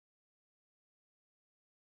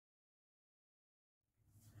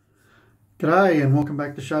G'day and welcome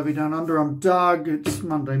back to Shaving Down Under. I'm Doug. It's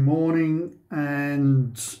Monday morning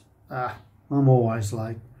and I'm always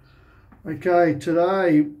late. Okay,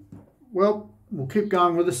 today, well, we'll keep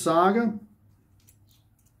going with the saga.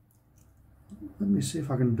 Let me see if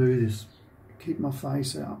I can do this. Keep my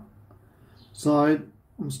face out. So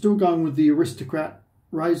I'm still going with the Aristocrat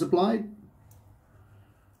razor blade.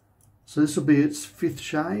 So this will be its 5th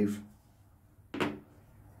shave.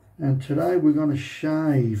 And today we're going to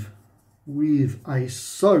shave with a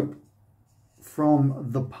soap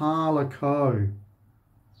from the Parlor Co.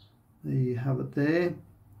 There you have it there.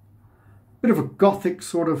 Bit of a Gothic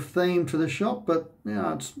sort of theme to the shop, but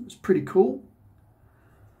yeah, it's pretty cool.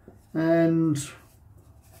 And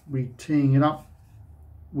we're teeing it up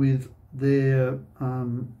with their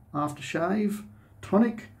aftershave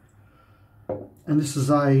tonic. And this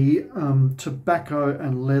is a tobacco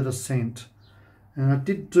and leather scent. And I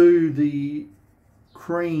did do the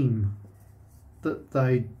cream that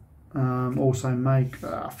they also make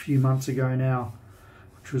a few months ago now,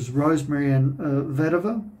 which was rosemary and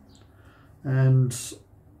vetiver. And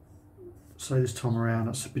so this time around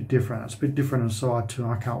it's a bit different. It's a bit different inside too.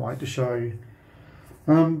 I can't wait to show you.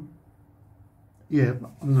 Yeah,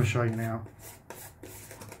 I'm going to show you now.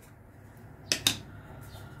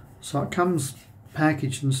 So it comes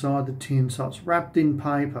packaged inside the tin, so it's wrapped in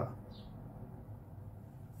paper.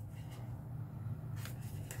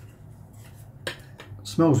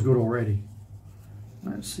 Smells good already.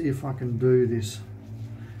 Let's see if I can do this.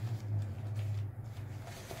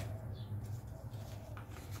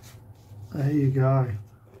 There you go.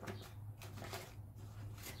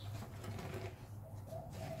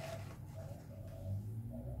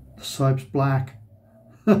 The soap's black.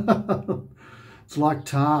 It's like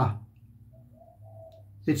tar.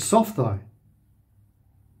 It's soft though.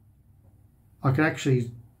 I could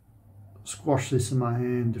actually squash this in my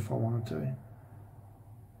hand if I wanted to.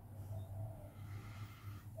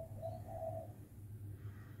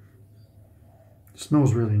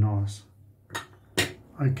 Smells really nice.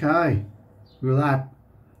 Okay, look at that.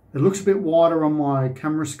 It looks a bit wider on my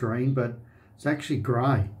camera screen, but it's actually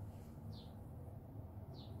grey.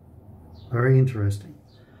 Very interesting.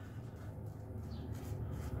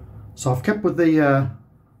 So I've kept with the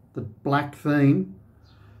black theme.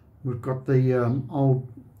 We've got the old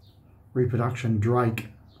reproduction Drake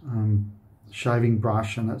shaving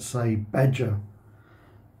brush, and it's a badger.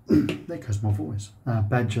 There goes my voice.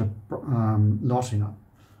 Badger knot in it.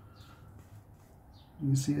 You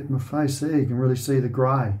can see it in my face there. You can really see the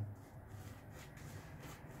grey.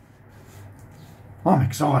 I'm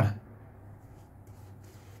excited.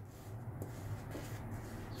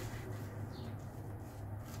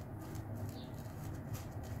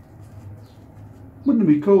 Wouldn't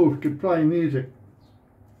it be cool if we could play music?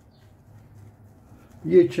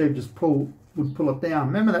 YouTube just would pull it down.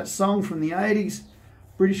 Remember that song from the 80s?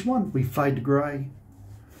 British one, We Fade to Grey.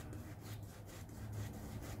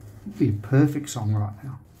 It'd be a perfect song right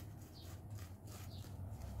now.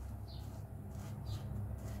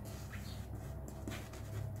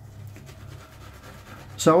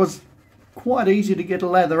 So it was quite easy to get a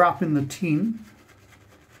lather up in the tin.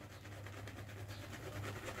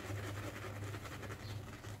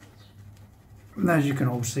 And as you can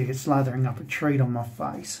all see, it's lathering up a treat on my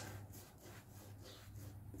face.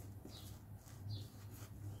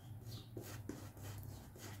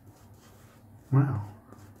 Wow.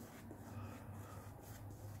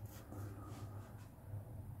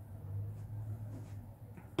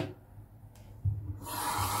 So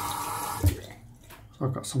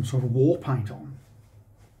I've got some sort of war paint on.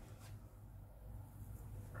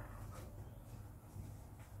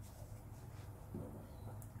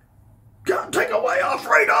 Can't take away our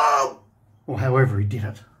freedom! Or however he did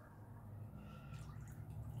it.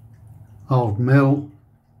 Old Mel.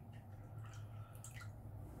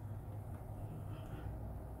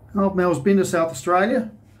 Old Mel's been to South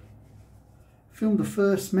Australia, filmed the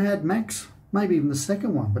first Mad Max, maybe even the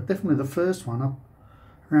second one, but definitely the first one up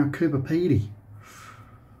around Cooper Pedy.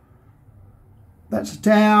 That's a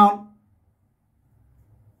town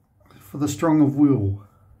for the strong of will.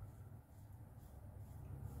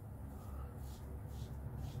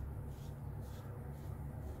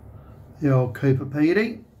 The old Cooper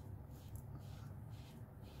Pedy.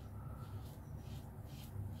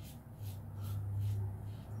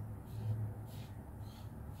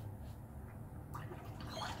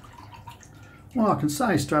 Well, I can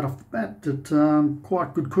say straight off the bat that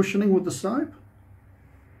quite good cushioning with the soap.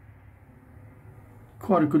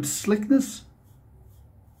 Quite a good slickness.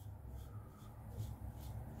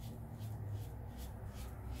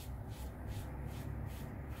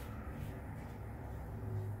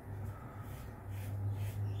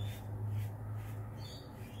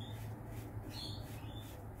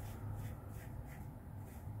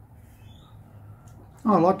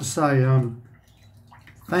 I'd like to say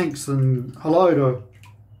thanks and hello to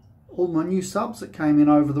all my new subs that came in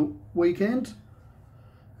over the weekend,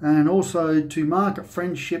 and also to Mark at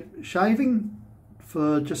Friendship Shaving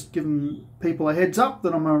for just giving people a heads up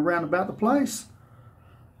that I'm around about the place.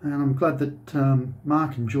 And I'm glad that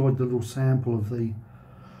Mark enjoyed the little sample of the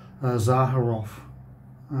Zaharoff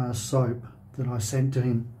soap that I sent to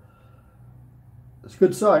him. It's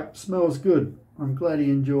good soap, smells good. I'm glad he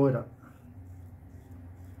enjoyed it.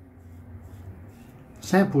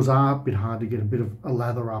 Samples are a bit hard to get a bit of a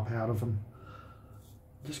lather up out of them,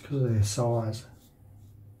 just because of their size.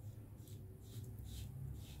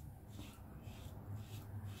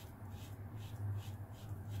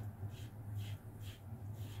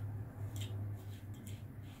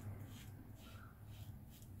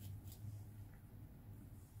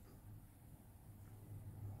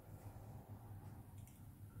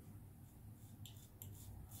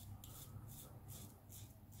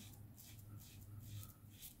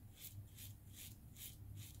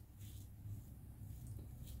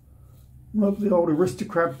 Well, the old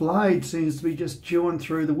aristocrat blade seems to be just chewing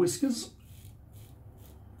through the whiskers.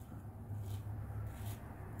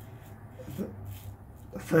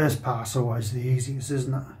 The first pass always the easiest,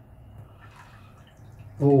 isn't it?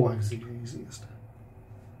 Always the easiest.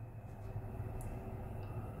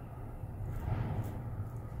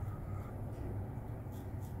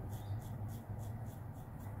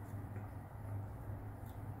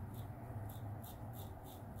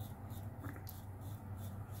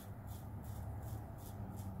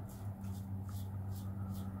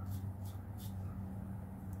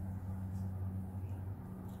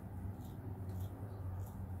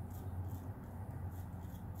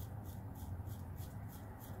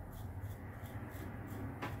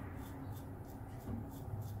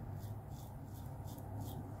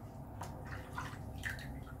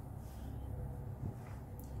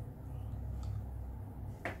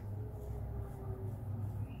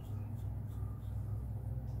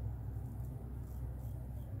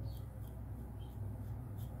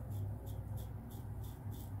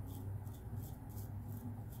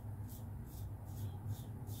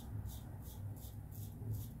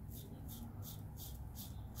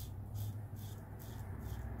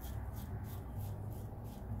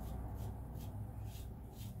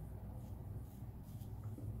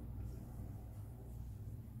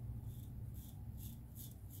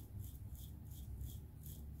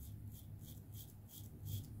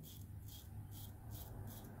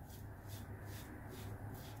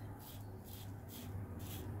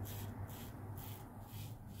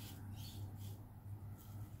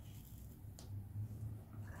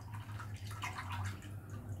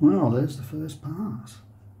 Well, there's the first pass.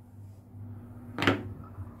 Okay,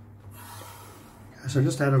 so I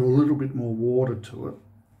just added a little bit more water to it.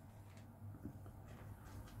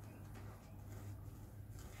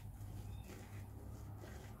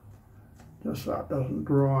 Just so it doesn't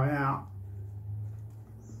dry out.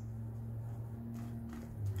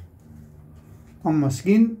 On my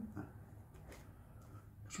skin,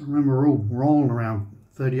 just remember we're all rolling around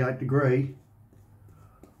 38 degree,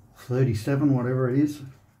 37, whatever it is.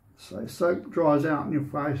 So soap dries out in your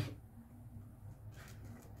face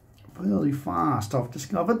fairly fast, I've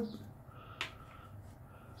discovered.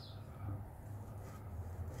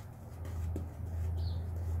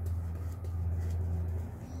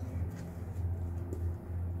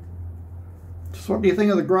 So what do you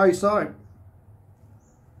think of the grey soap?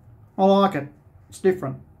 I like it. It's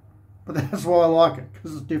different. But that's why I like it,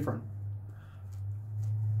 because it's different.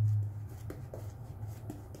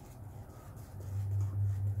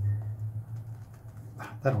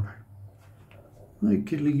 That'll do.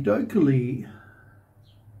 Oakley dokley.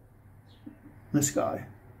 Let's go.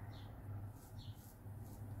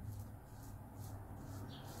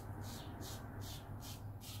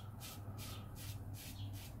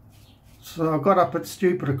 So I got up at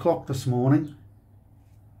stupid o'clock this morning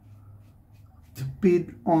to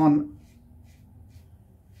bid on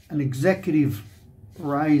an executive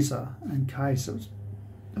razor in case it was,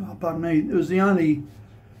 oh, pardon me, it was the only,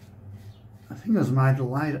 I think it was made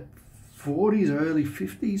late 40s, early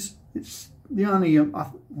 50s. It's the only, I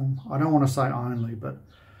don't want to say only, but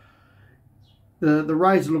the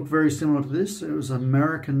razor looked very similar to this. It was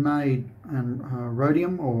American made and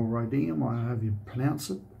rhodium or rhodium, or however you pronounce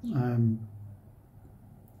it,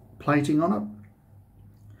 plating on it.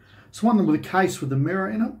 It's one with a case with a mirror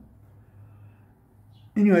in it.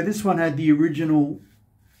 Anyway, this one had the original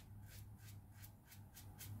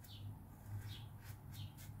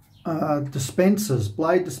dispensers,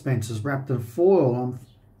 blade dispensers wrapped in foil.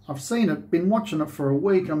 I've seen it, been watching it for a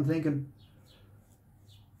week. I'm thinking,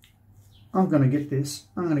 I'm going to get this.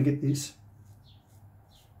 I'm going to get this.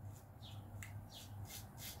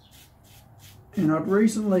 And I'd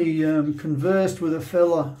recently conversed with a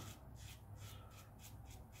fella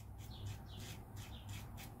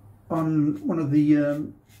on one of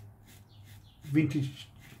the vintage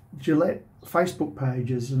Gillette Facebook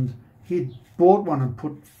pages, and he'd bought one and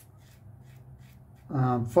put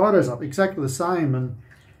photos up exactly the same, and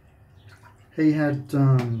he had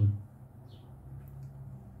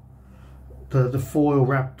the foil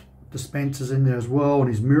wrapped dispensers in there as well, and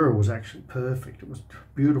his mirror was actually perfect. It was a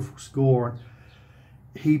beautiful score. And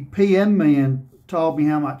he PM'd me and told me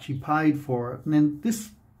how much he paid for it, and then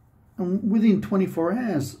within 24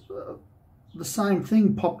 hours the same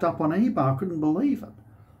thing popped up on eBay. I couldn't believe it.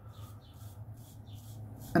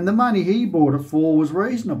 And the money he bought it for was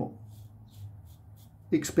reasonable.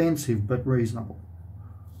 Expensive, but reasonable.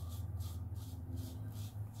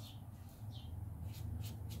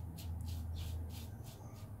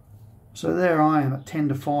 So there I am at 10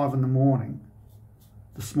 to 5 in the morning,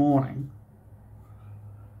 this morning.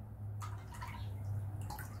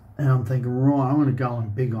 And I'm thinking, right, I'm going to go in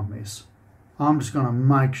big on this. I'm just going to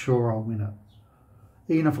make sure I win it.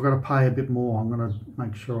 Even if I've got to pay a bit more, I'm going to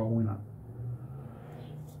make sure I win it.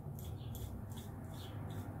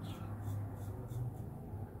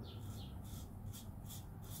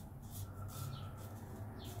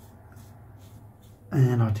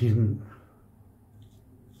 And I didn't.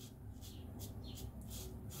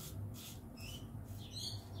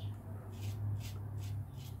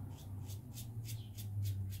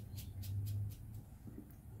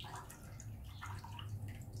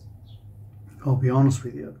 I'll be honest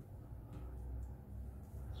with you.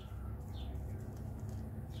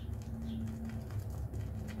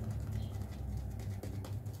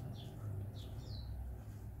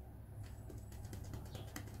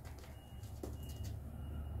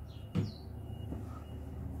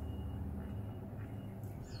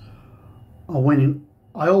 I went in,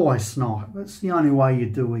 I always snipe. That's the only way you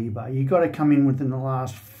do eBay. You've got to come in within the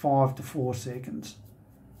last 5 to 4 seconds.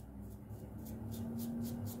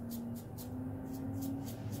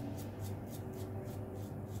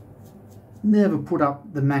 Never put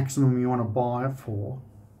up the maximum you want to buy it for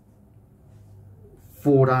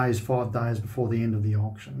 4 days, 5 days before the end of the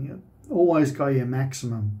auction. You always go your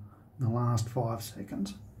maximum in the last 5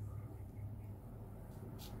 seconds.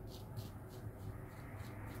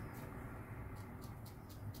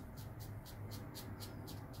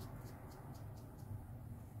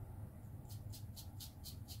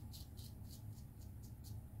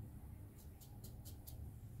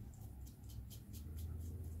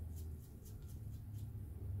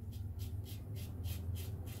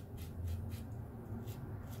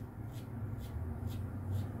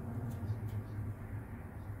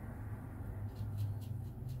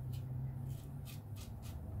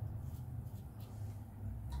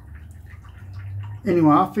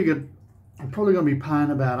 Anyway, I figured I'm probably going to be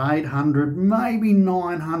paying about 800, maybe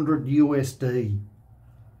 900 USD.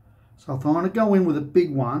 So I thought I'm going to go in with a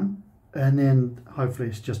big one, and then hopefully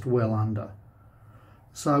it's just well under.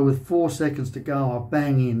 So with 4 seconds to go, I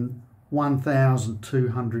bang in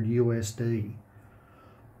 1,200 USD.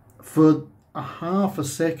 For a half a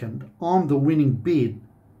second, I'm the winning bid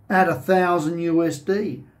at 1,000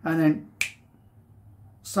 USD. And then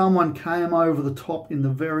someone came over the top in the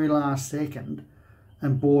very last second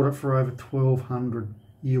and bought it for over 1,200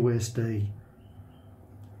 USD.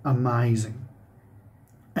 Amazing.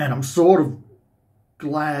 And I'm sort of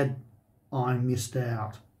glad I missed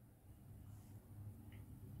out.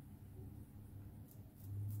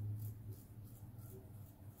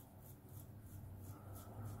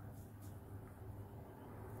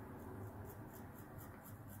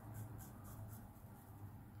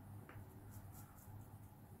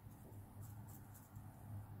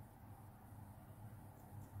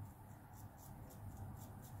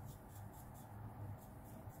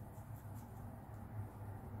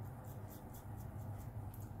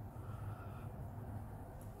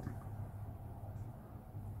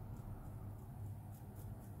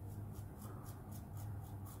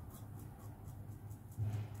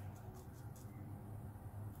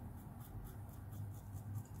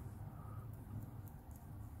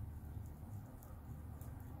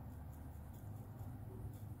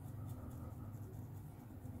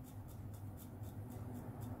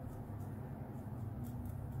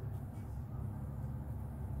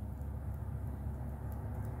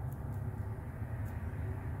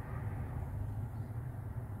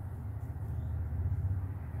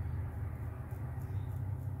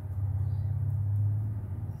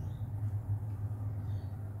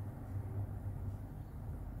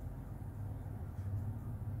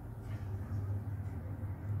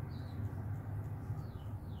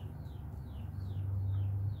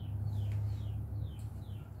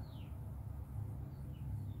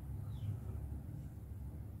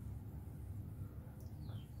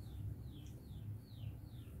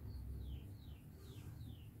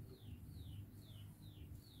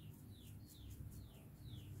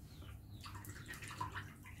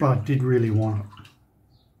 but I did really want it.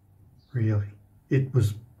 Really. It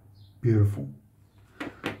was beautiful.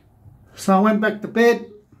 So I went back to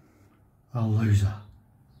bed. A loser.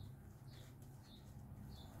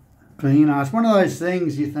 But you know, it's one of those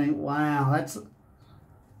things you think, wow, that's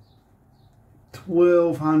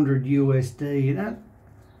 1,200 USD, you know?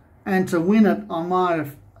 And to win it, I might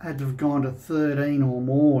have had to have gone to 13 or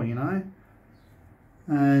more, you know?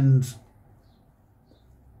 And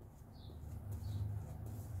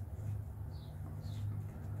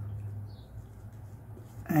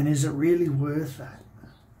is it really worth that?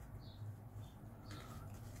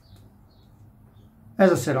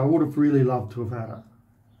 As I said, I would have really loved to have had it.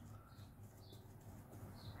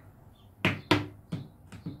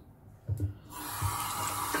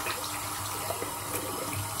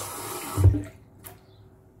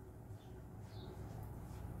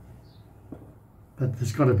 But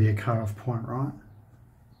there's got to be a cut-off point, right?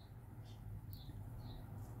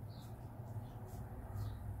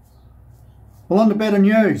 Well, on to better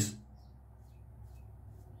news.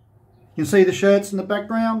 You can see the shirts in the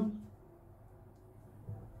background.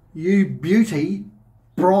 You beauty,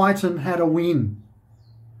 Brighton had a win.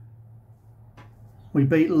 We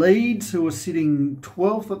beat Leeds, who are sitting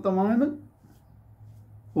 12th at the moment.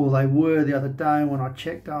 Or they were the other day when I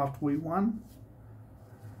checked after we won.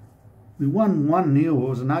 We won 1-0. It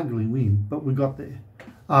was an ugly win, but we got there.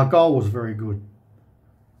 Our goal was very good.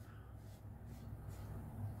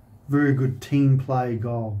 Very good team play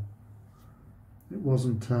goal. It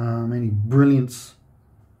wasn't any brilliance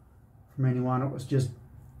from anyone. It was just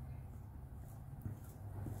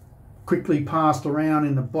quickly passed around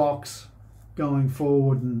in the box going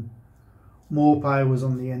forward, and Morpay was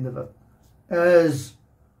on the end of it, as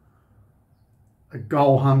a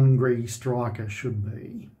goal-hungry striker should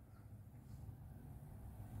be.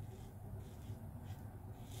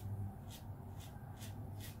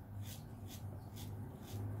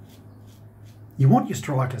 You want your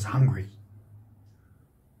strikers hungry.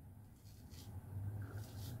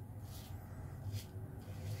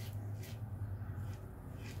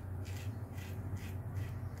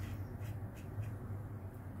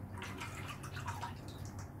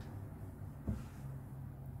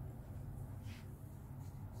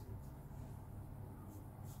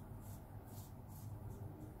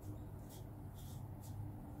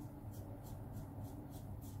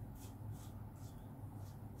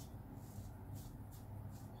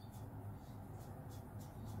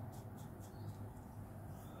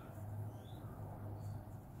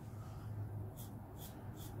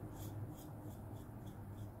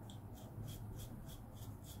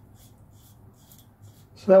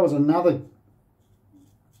 So that was another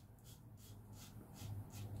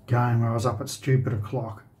game where I was up at stupid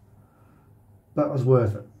o'clock, but it was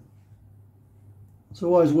worth it. It's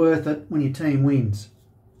always worth it when your team wins.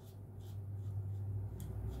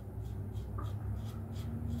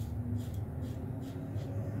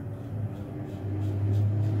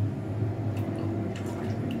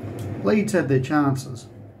 Leeds had their chances,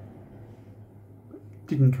 but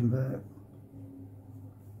didn't convert.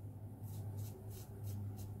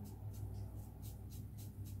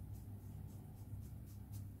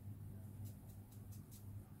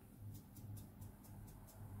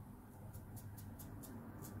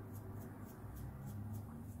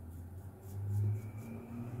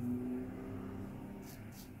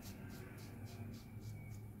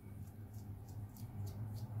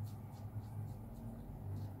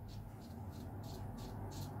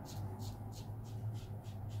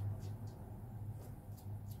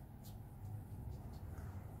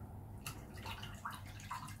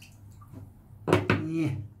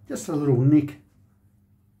 Yeah, just a little nick.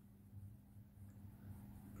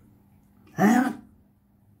 And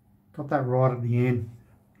got that right at the end.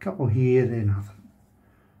 A couple here, there, nothing.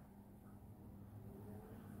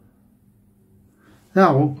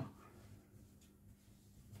 Oh well,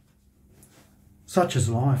 such is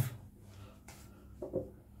life.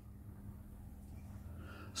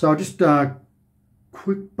 So I'll just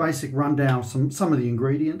quick basic rundown of some of the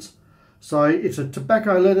ingredients. So it's a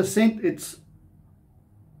tobacco leather scent. It's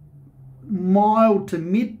mild to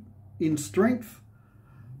mid in strength,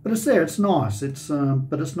 but it's there. It's nice. It's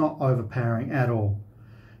but it's not overpowering at all.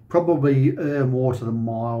 Probably more to the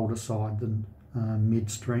milder side than mid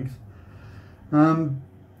strength.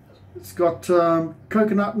 It's got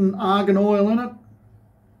coconut and argan oil in it,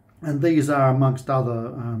 and these are amongst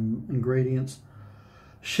other ingredients: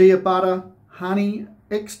 shea butter, honey,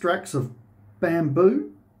 extracts of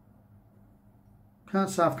bamboo. Can't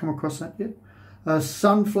say I've come across that yet.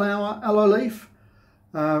 Sunflower, aloe leaf,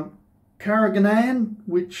 carrageenan,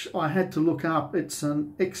 which I had to look up. It's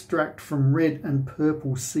an extract from red and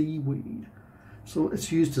purple seaweed. So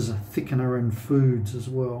it's used as a thickener in foods as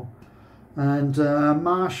well. And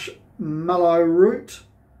marshmallow root.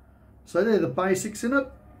 So they're the basics in it.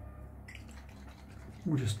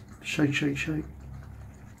 We'll just shake, shake, shake.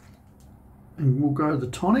 And we'll go to the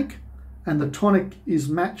tonic. And the tonic is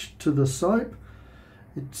matched to the soap.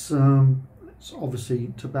 It's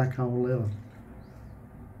obviously tobacco or leather.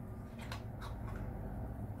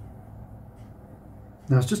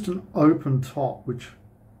 Now it's just an open top, which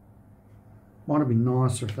might have been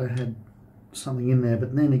nicer if they had something in there,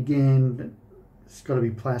 but then again, it's got to be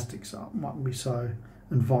plastic, so it mightn't be so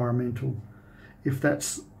environmental if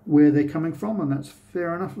that's where they're coming from, and that's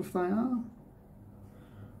fair enough if they are.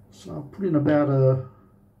 So I'll put in about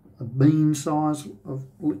a bean size of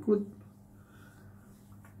liquid.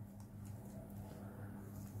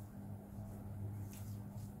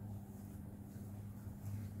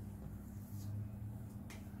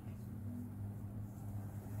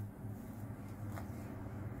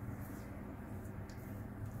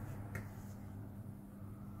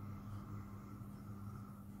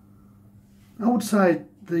 I would say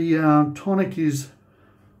the tonic is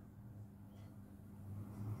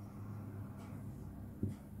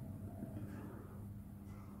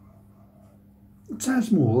it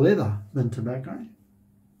sounds more leather than tobacco.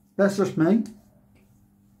 That's just me.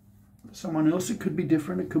 For someone else it could be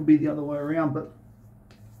different, it could be the other way around, but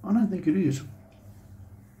I don't think it is.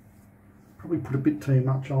 Probably put a bit too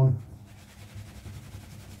much on.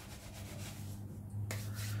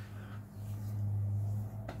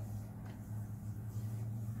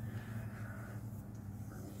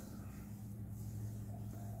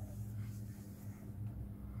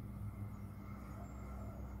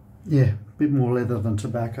 Yeah, a bit more leather than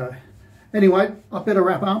tobacco. Anyway, I better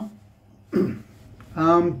wrap up.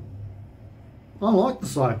 I like the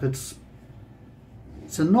soap. It's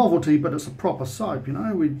a novelty, but it's a proper soap, you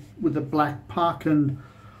know, with the black puck and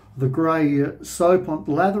the grey soap on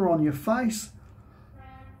lather on your face.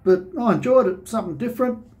 But I enjoyed it, something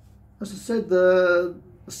different. As I said, the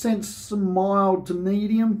scent's mild to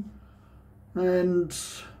medium and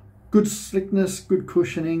good slickness, good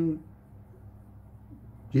cushioning.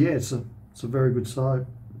 Yeah, it's a very good soap.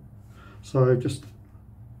 So just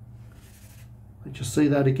let you see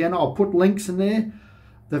that again. I'll put links in there.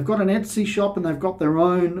 They've got an Etsy shop and they've got their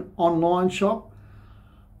own online shop.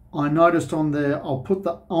 I noticed on there, I'll put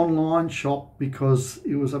the online shop because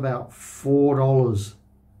it was about $4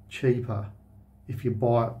 cheaper if you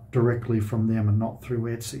buy it directly from them and not through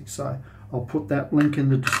Etsy. So I'll put that link in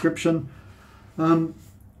the description. I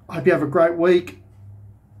hope you have a great week.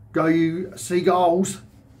 Go you seagulls.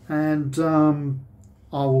 And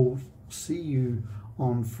I will see you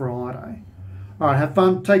on Friday. All right, have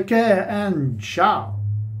fun, take care, and ciao.